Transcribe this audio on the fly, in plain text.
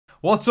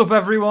What's up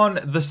everyone?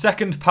 The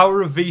second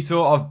Power of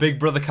Veto of Big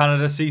Brother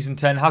Canada Season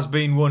 10 has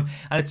been won,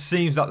 and it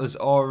seems that there's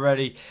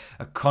already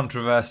a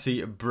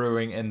controversy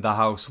brewing in the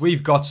house.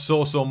 We've got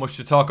so much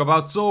to talk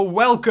about, so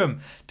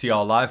welcome to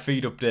your live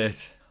feed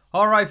update.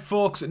 Alright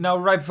folks, now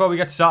right before we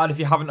get started, if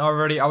you haven't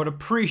already, I would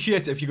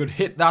appreciate it if you could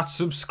hit that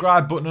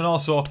subscribe button, and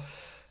also,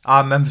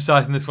 I'm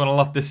emphasising this one a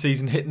lot this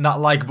season, hitting that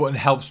like button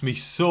helps me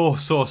so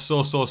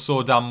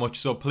damn much,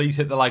 so please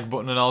hit the like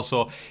button and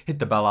also hit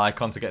the bell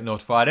icon to get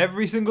notified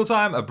every single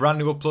time a brand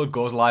new upload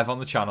goes live on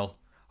the channel.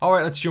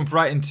 Alright, let's jump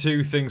right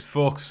into things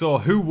folks. So,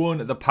 who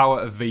won the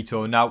Power of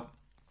Veto? Now,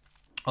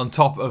 on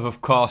top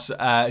of course,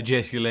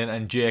 Jacey-Lynne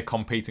and Jay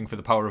competing for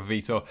the Power of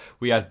Veto,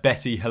 we had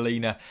Betty,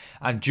 Helena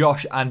and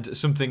Josh, and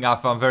something I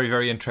found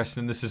very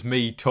interesting, and this is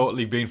me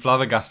totally being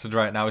flabbergasted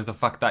right now, is the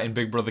fact that in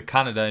Big Brother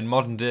Canada, in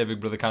modern day Big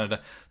Brother Canada,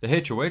 the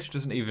HOH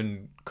doesn't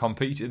even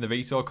compete in the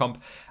veto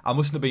comp. I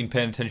mustn't have been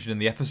paying attention in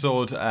the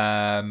episode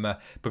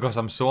because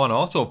I'm so on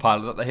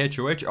autopilot that the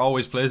HOH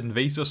always plays in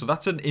veto, so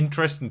that's an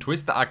interesting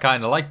twist that I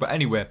kind of like. But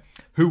anyway,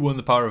 who won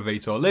the Power of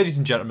Veto? Ladies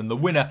and gentlemen, the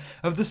winner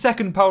of the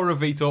second Power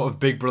of Veto of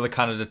Big Brother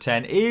Canada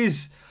 10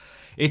 is...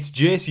 it's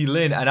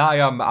Jacey-Lynne, and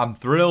I'm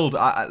thrilled.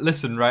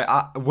 Listen,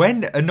 right,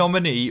 when a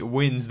nominee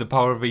wins the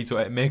Power of Veto,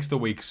 it makes the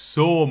week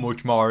so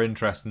much more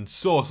interesting,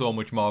 so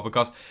much more,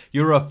 because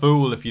you're a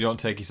fool if you don't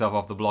take yourself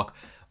off the block.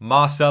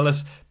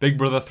 Marcellus, Big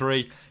Brother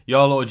 3,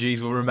 y'all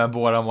OGs will remember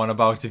what I'm on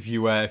about. If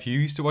you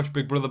used to watch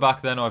Big Brother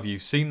back then, or if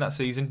you've seen that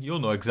season, you'll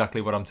know exactly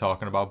what I'm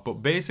talking about.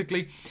 But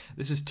basically,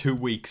 this is 2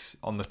 weeks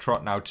on the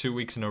trot now, 2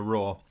 weeks in a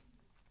row,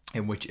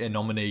 in which a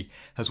nominee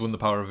has won the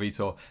Power of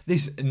Veto.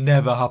 This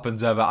never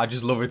happens ever. I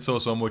just love it so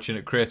much, and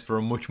it creates for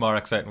a much more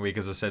exciting week,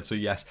 as I said. So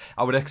yes,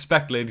 I would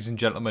expect, ladies and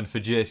gentlemen,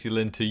 for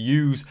Jacey-Lynne to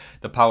use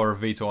the Power of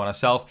Veto on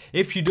herself.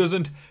 If she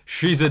doesn't,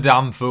 she's a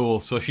damn fool.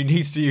 So she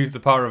needs to use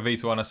the Power of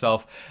Veto on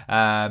herself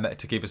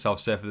to keep herself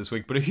safe for this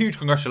week. But a huge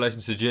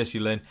congratulations to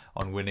Jacey-Lynne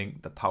on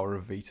winning the Power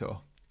of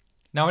Veto.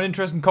 Now, an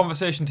interesting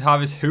conversation to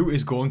have is who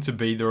is going to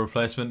be the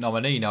replacement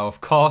nominee. Now, of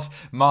course,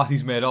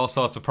 Marty's made all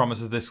sorts of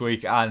promises this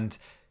week, and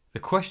the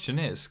question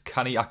is,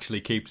 can he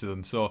actually keep to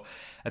them? So,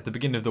 at the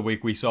beginning of the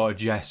week, we saw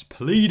Jess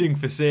pleading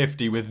for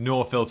safety with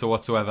no filter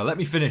whatsoever. Let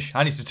me finish.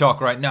 I need to talk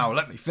right now.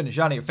 Let me finish.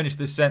 I need to finish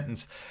this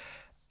sentence.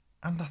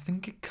 And I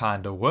think it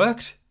kind of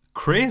worked.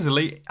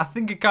 Crazily, I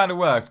think it kind of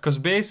worked. Because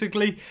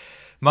basically,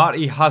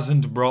 Marty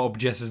hasn't brought up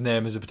Jess's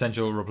name as a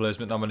potential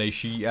replacement nominee.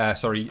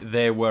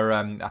 They were,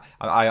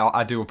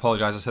 I do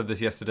apologise, I said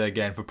this yesterday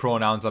again, for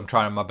pronouns. I'm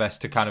trying my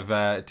best to kind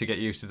of, to get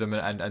used to them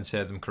and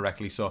say them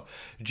correctly. So,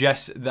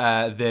 Jess,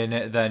 their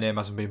name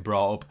hasn't been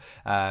brought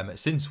up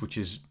since, which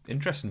is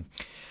interesting.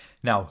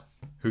 Now,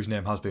 whose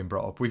name has been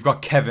brought up? We've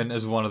got Kevin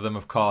as one of them,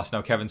 of course.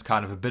 Now, Kevin's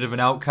kind of a bit of an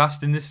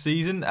outcast in this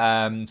season,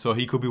 so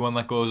he could be one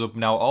that goes up.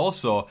 Now,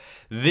 also,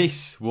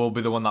 this will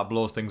be the one that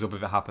blows things up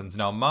if it happens.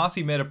 Now,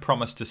 Marty made a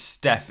promise to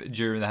Steph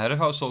during the Head of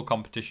Household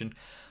competition.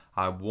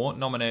 I won't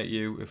nominate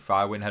you if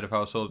I win Head of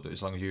Household,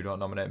 as long as you don't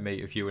nominate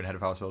me if you win Head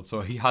of Household.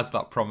 So he has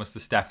that promise to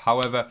Steph.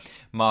 However,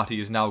 Marty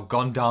has now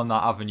gone down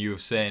that avenue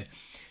of saying,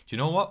 do you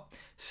know what?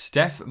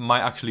 Steph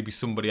might actually be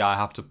somebody I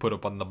have to put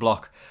up on the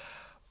block.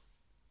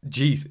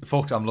 Jeez,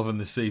 folks, I'm loving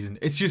this season.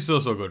 It's just so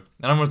good.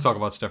 And I'm going to talk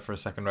about Steph for a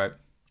second, right?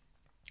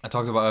 I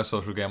talked about her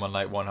social game on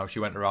night one, how she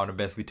went around and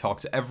basically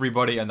talked to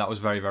everybody, and that was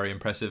very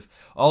impressive.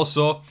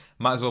 Also,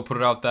 might as well put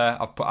it out there.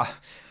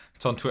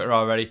 It's on Twitter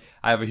already.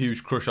 I have a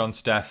huge crush on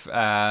Steph, so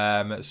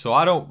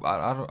I don't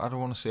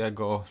want to see her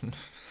go.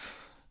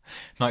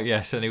 Not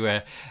yet,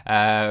 anyway.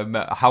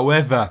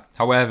 However,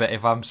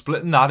 if I'm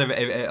splitting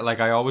that, like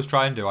I always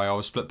try and do, I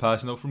always split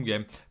personal from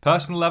game.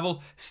 Personal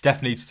level,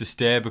 Steph needs to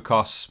stay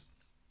because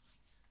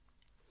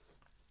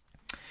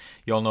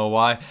you'll know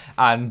why.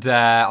 And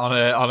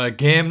on a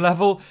game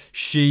level,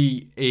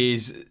 she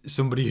is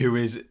somebody who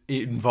is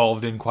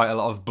involved in quite a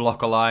lot of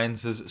block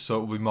alliances, so it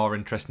will be more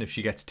interesting if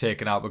she gets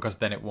taken out, because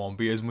then it won't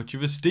be as much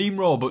of a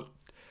steamroll. But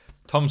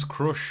Tom's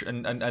crush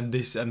and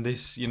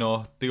this, you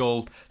know, the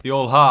old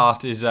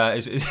heart is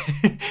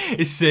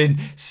saying,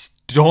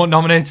 don't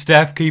nominate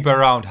Steph, keep her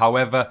around.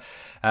 However,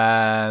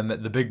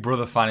 the Big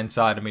Brother fan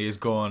inside of me is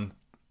going,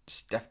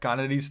 Steph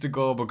kind of needs to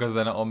go, because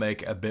then it'll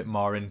make it a bit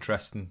more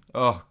interesting.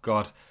 Oh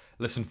God.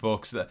 Listen,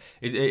 folks,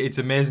 it's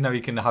amazing how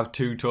you can have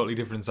two totally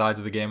different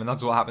sides of the game, and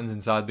that's what happens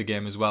inside the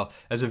game as well.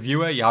 As a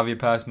viewer, you have your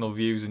personal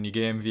views and your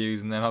game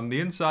views, and then on the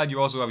inside, you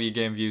also have your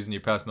game views and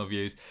your personal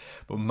views.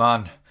 But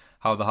man,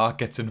 how the heart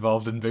gets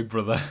involved in Big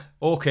Brother.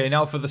 Okay,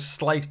 now for the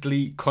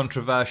slightly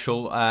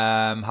controversial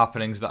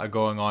happenings that are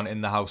going on in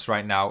the house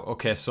right now.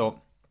 Okay,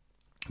 so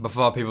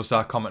before people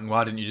start commenting,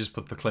 why didn't you just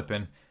put the clip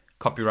in?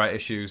 Copyright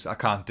issues, I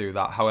can't do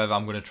that. However,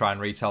 I'm going to try and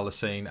retell the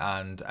scene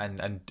and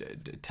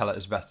tell it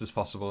as best as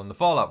possible and the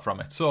fallout from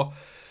it. So,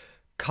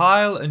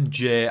 Kyle and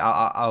Jay,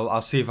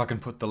 I'll see if I can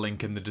put the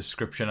link in the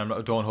description.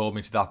 Don't hold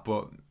me to that,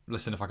 but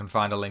listen, if I can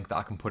find a link that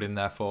I can put in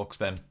there, folks,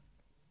 then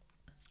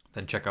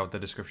check out the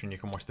description. You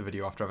can watch the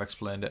video after I've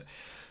explained it.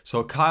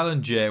 So, Kyle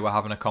and Jay were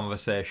having a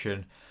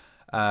conversation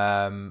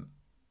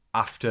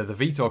after the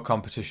veto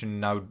competition,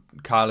 now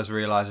Kyle is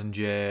realising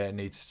Jay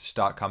needs to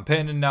start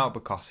campaigning now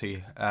because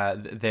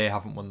they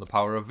haven't won the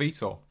power of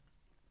veto.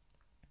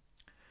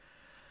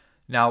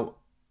 Now,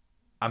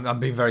 I'm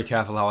being very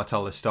careful how I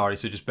tell this story,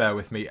 so just bear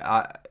with me.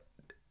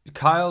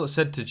 Kyle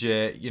said to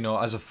Jay, you know,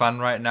 as a fan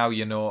right now,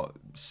 you know,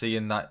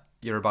 seeing that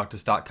you're about to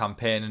start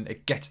campaigning,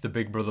 it gets the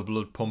Big Brother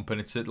blood pumping.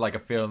 It's like a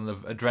feeling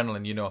of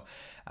adrenaline, you know,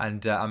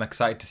 and I'm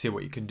excited to see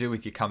what you can do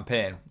with your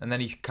campaign. And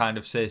then he kind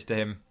of says to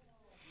him,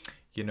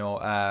 you know,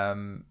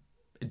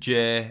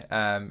 Jay,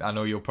 I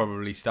know you'll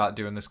probably start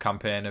doing this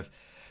campaign of,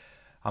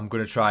 I'm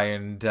going to try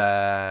and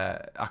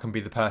I can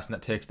be the person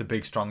that takes the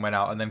big strong men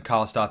out. And then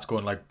Kyle starts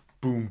going like,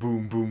 boom,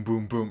 boom, boom,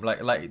 boom, boom.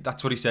 Like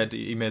that's what he said.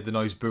 He made the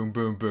noise boom,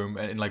 boom, boom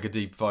in like a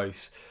deep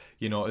voice,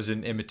 you know, as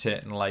in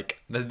imitating.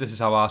 Like, this is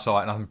how I saw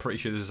it, and I'm pretty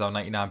sure this is how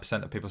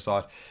 99% of people saw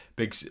it.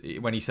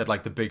 When he said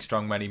like the big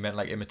strong men, he meant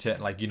like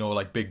imitating, like, you know,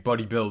 like big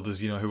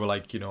bodybuilders, you know, who were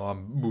like, you know,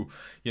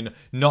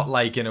 not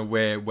like in a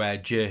way where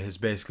Jay has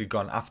basically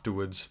gone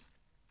afterwards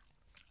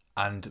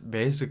and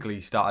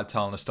basically started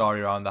telling a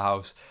story around the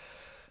house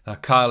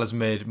that Kyle has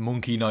made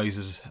monkey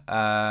noises.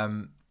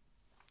 Oh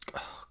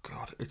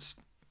God,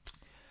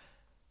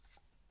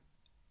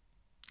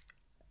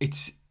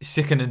 it's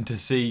sickening to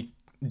see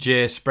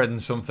Jay spreading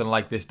something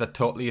like this that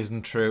totally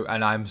isn't true,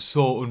 and I'm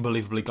so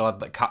unbelievably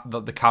glad that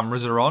that the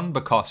cameras are on,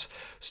 because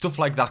stuff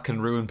like that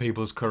can ruin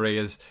people's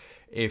careers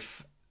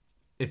if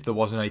there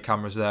wasn't any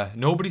cameras there.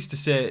 Nobody's to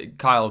say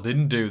Kyle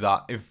didn't do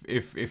that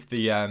if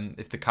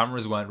the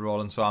cameras weren't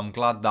rolling. So I'm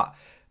glad that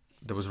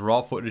there was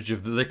raw footage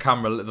of the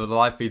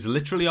live feeds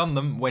literally on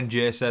them when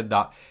Jay said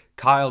that.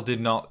 Kyle did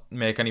not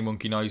make any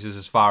monkey noises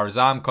as far as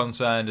I'm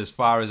concerned, as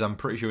far as I'm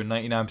pretty sure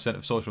 99%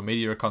 of social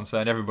media are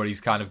concerned. Everybody's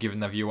kind of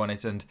giving their view on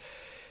it, and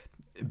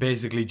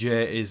basically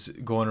Jay is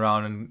going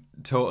around and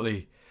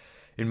totally,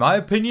 in my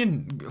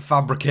opinion,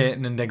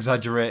 fabricating and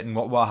exaggerating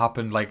what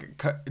happened.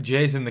 Like,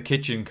 Jay's in the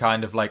kitchen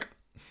kind of like,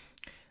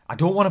 I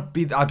don't want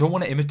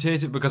to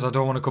imitate it because I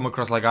don't want to come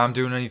across like I'm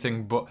doing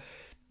anything, but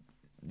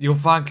you'll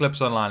find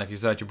clips online if you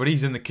search it, but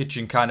he's in the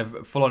kitchen kind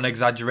of full on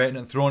exaggerating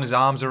and throwing his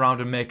arms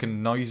around and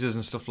making noises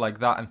and stuff like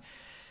that. And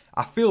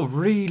I feel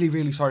really,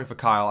 really sorry for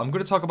Kyle. I'm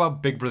going to talk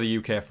about Big Brother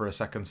UK for a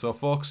second. So,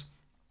 folks,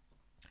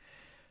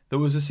 there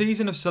was a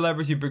season of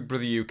Celebrity Big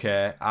Brother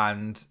UK,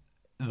 and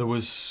there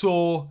was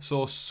so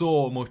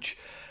much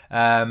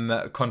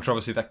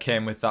controversy that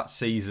came with that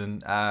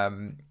season.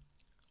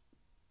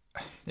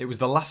 It was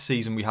the last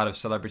season we had of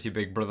Celebrity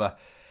Big Brother,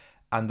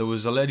 and there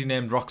was a lady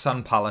named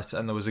Roxanne Pallett,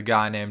 and there was a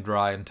guy named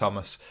Ryan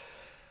Thomas.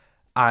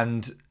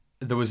 And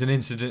there was an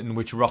incident in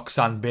which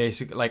Roxanne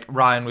basically, like,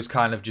 Ryan was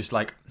kind of just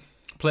like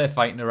play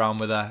fighting around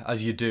with her,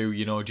 as you do,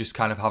 you know, just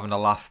kind of having a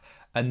laugh.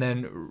 And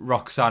then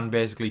Roxanne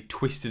basically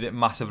twisted it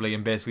massively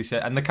and basically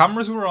said, and the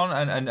cameras were on,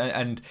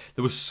 and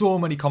there was so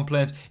many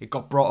complaints. It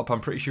got brought up,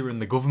 I'm pretty sure, in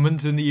the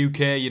government in the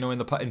UK, you know,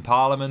 in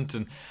Parliament,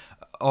 and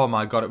oh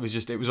my God, it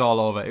was all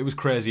over. It was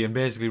crazy. And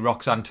basically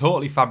Roxanne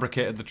totally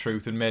fabricated the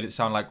truth and made it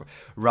sound like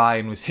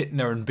Ryan was hitting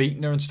her and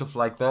beating her and stuff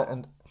like that.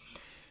 And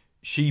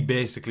she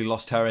basically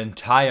lost her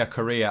entire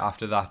career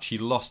after that. She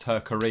lost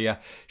her career.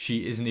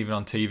 She isn't even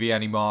on TV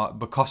anymore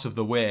because of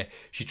the way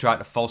she tried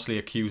to falsely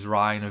accuse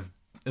Ryan of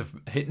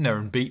hitting her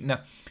and beating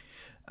her.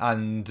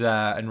 And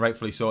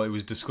rightfully so. It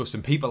was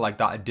disgusting. People like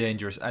that are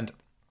dangerous. And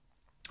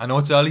I know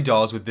it's early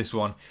doors with this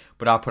one,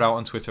 but I put out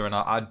on Twitter, and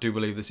I do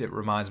believe this, it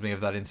reminds me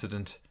of that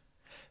incident.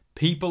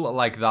 People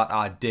like that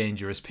are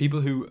dangerous. People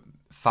who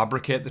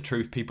fabricate the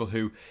truth, people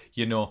who,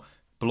 you know,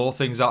 blow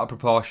things out of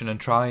proportion and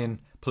try and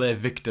play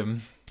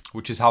victim,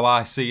 which is how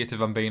I see it,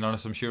 if I'm being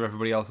honest. I'm sure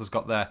everybody else has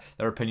got their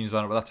opinions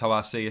on it, but that's how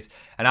I see it.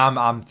 And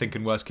I'm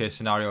thinking worst case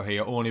scenario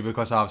here, only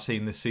because I've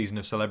seen this season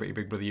of Celebrity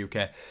Big Brother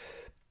UK.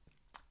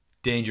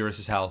 Dangerous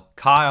as hell.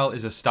 Kyle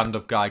is a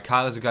stand-up guy.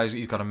 Kyle is a guy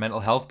he's got a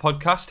mental health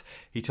podcast.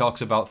 He talks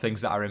about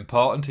things that are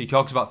important. He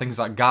talks about things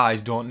that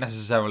guys don't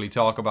necessarily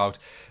talk about.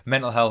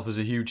 Mental health is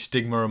a huge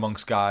stigma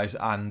amongst guys,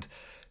 and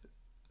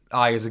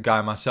I, as a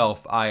guy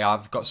myself,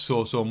 I've got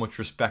so much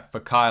respect for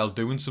Kyle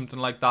doing something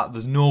like that.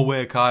 There's no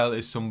way Kyle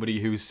is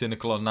somebody who's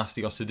cynical or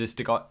nasty or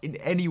sadistic or in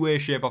any way,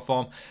 shape or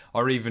form,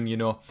 or even, you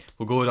know,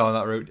 we'll go down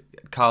that route.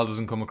 Kyle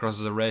doesn't come across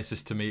as a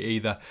racist to me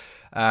either.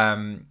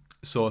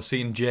 So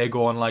seeing Jay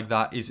go on like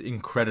that is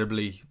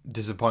incredibly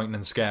disappointing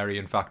and scary,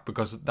 in fact,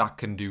 because that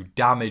can do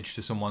damage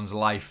to someone's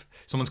life,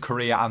 someone's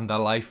career and their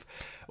life,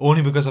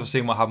 only because I've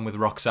seen what happened with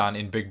Roxanne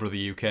in Big Brother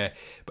UK.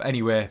 But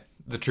anyway,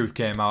 the truth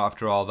came out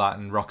after all that,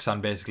 and Roxanne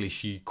basically,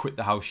 she quit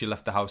the house, she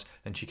left the house,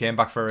 and she came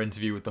back for her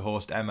interview with the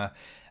host, Emma,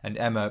 and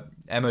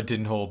Emma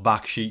didn't hold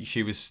back.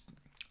 She was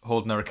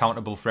holding her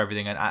accountable for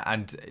everything,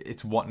 and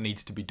it's what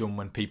needs to be done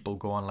when people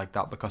go on like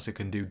that, because it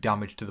can do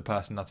damage to the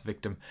person that's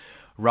victim.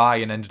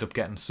 Ryan ended up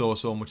getting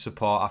so much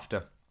support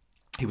after.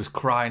 He was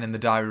crying in the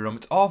diary room.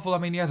 It's awful. I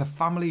mean, he has a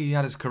family, he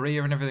had his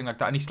career and everything like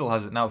that, and he still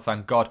has it now,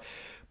 thank God.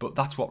 But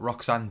that's what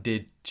Roxanne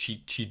did.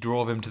 She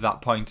drove him to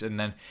that point, and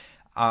then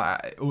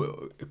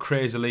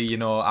crazily, you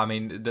know, I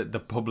mean, the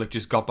public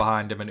just got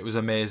behind him, and it was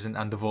amazing,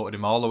 and they voted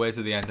him all the way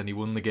to the end, and he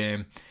won the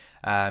game.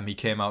 He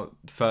came out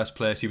first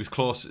place. He was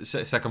close.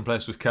 Second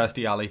place was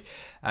Kirstie Alley.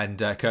 And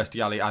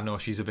Kirstie Alley, I know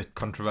she's a bit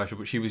controversial,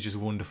 but she was just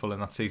wonderful in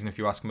that season, if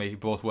you ask me.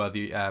 Both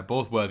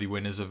worthy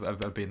winners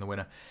of being the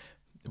winner.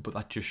 But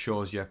that just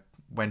shows you,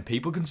 when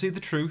people can see the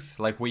truth,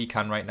 like we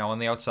can right now on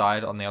the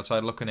outside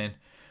looking in,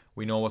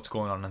 we know what's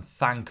going on. And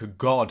thank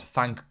God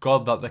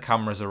that the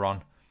cameras are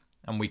on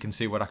and we can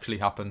see what actually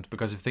happened.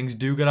 Because if things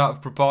do get out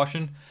of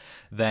proportion,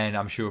 then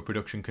I'm sure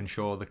production can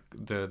show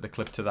the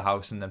clip to the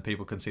house and then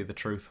people can see the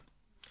truth.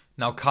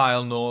 Now,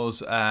 Kyle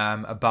knows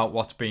about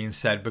what's being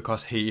said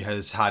because he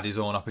has had his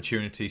own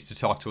opportunities to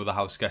talk to other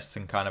house guests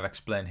and kind of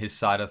explain his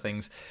side of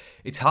things.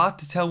 It's hard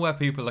to tell where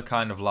people are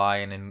kind of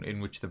lying in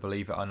which they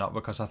believe it or not,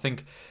 because I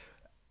think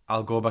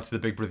I'll go back to the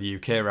Big Brother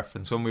UK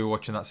reference. When we were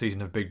watching that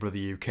season of Big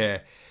Brother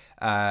UK,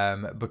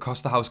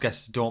 because the house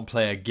guests don't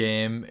play a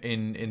game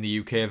in the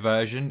UK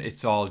version,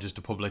 it's all just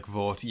a public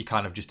vote. You're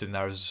kind of just in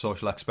there as a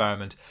social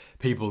experiment.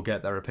 People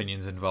get their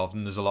opinions involved,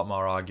 and there's a lot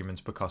more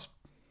arguments because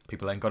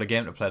people ain't got a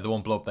game to play. They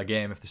won't blow up their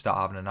game if they start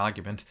having an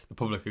argument. The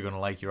public are going to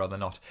like you or they're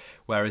not.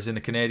 Whereas in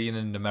the Canadian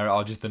and American,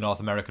 or just the North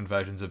American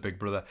versions of Big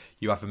Brother,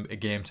 you have a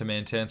game to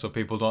maintain, so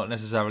people don't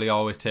necessarily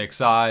always take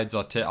sides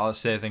or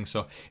say things.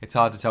 So it's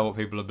hard to tell what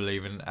people are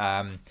believing.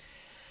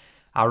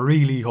 I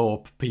really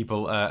hope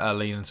people are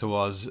leaning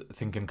towards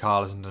thinking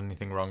Carl hasn't done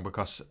anything wrong,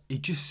 because he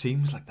just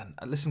seems like that.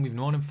 Listen, we've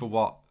known him for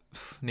what,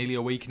 nearly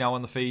a week now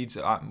on the feeds.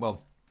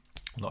 Well,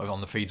 not on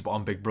the feeds, but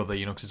on Big Brother,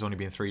 you know, because it's only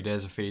been 3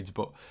 days of feeds.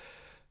 But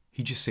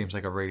he just seems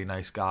like a really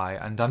nice guy.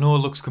 And I know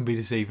looks can be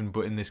deceiving,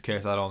 but in this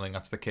case, I don't think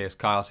that's the case.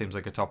 Kyle seems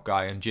like a top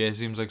guy, and Jay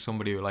seems like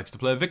somebody who likes to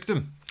play a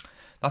victim.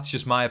 That's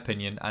just my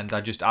opinion, and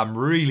I'm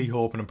really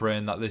hoping and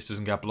praying that this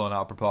doesn't get blown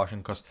out of proportion,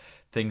 because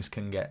things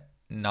can get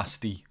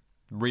nasty,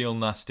 real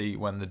nasty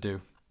when they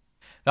do.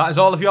 That is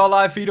all of your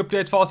live feed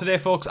updates for today,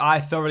 folks. I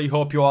thoroughly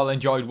hope you all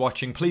enjoyed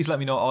watching. Please let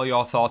me know all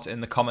your thoughts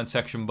in the comment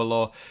section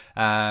below.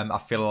 I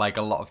feel like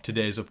a lot of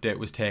today's update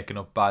was taken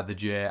up by the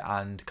Jay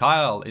and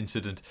Kyle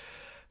incident.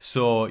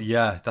 So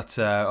yeah, that's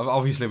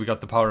obviously we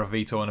got the power of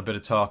veto and a bit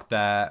of talk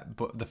there,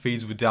 but the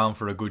feeds were down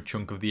for a good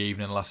chunk of the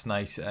evening last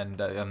night and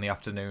the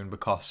afternoon,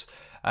 because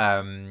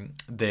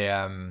they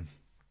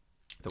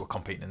were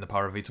competing in the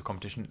power of veto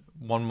competition.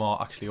 One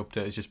more actually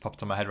update has just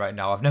popped on my head right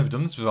now. I've never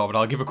done this before, but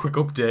I'll give a quick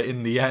update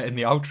in the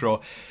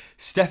outro.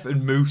 Steph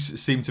and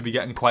Moose seem to be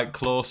getting quite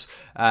close,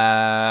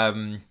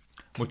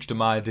 much to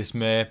my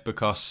dismay,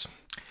 because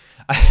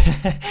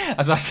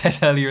as I said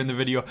earlier in the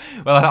video,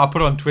 well, I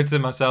put on Twitter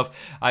myself,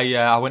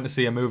 I went to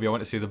see a movie. I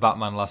went to see The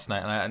Batman last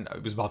night, and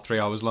it was about 3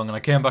 hours long, and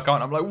I came back out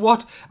and I'm like,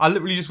 what? I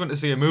literally just went to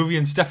see a movie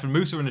and Steph and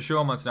Moose are in the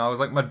showmance now. I was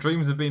like, my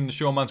dreams of being in the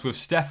showmance with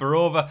Steph are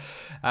over.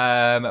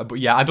 But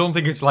yeah, I don't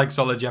think it's like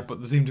solid yet,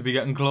 but they seem to be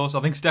getting close.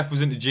 I think Steph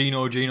was into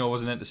Gino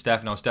wasn't into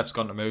Steph. Now Steph's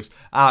gone to Moose.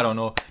 I don't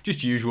know,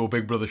 just usual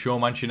Big Brother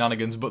showman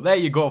shenanigans. But there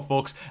you go,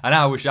 folks, and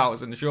I wish I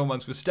was in the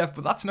showmance with Steph,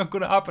 but that's not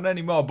going to happen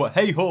anymore. But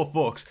hey ho,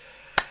 folks.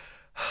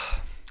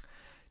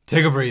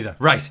 Take a breather.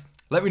 Right.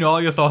 Let me know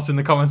all your thoughts in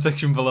the comment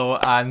section below,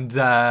 and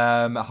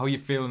how you're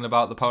feeling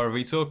about the power of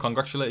veto.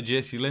 Congratulate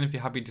Jacey-Lynne if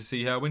you're happy to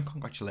see her win.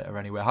 Congratulate her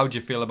anyway. How do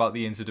you feel about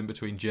the incident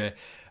between Jay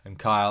and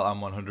Kyle? I'm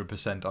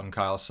 100% on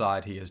Kyle's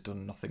side. He has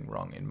done nothing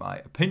wrong in my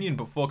opinion.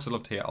 But folks, I'd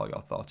love to hear all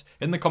your thoughts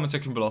in the comment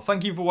section below.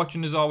 Thank you for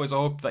watching as always. I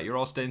hope that you're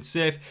all staying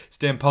safe,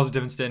 staying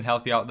positive and staying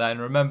healthy out there.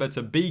 And remember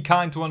to be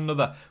kind to one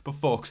another. But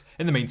folks,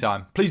 in the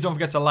meantime, please don't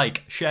forget to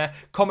like, share,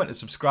 comment and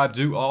subscribe.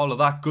 Do all of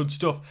that good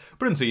stuff.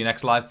 But until your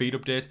next live feed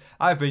update,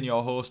 I've been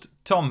your host,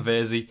 Tom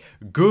Vasey.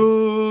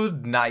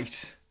 Good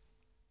night.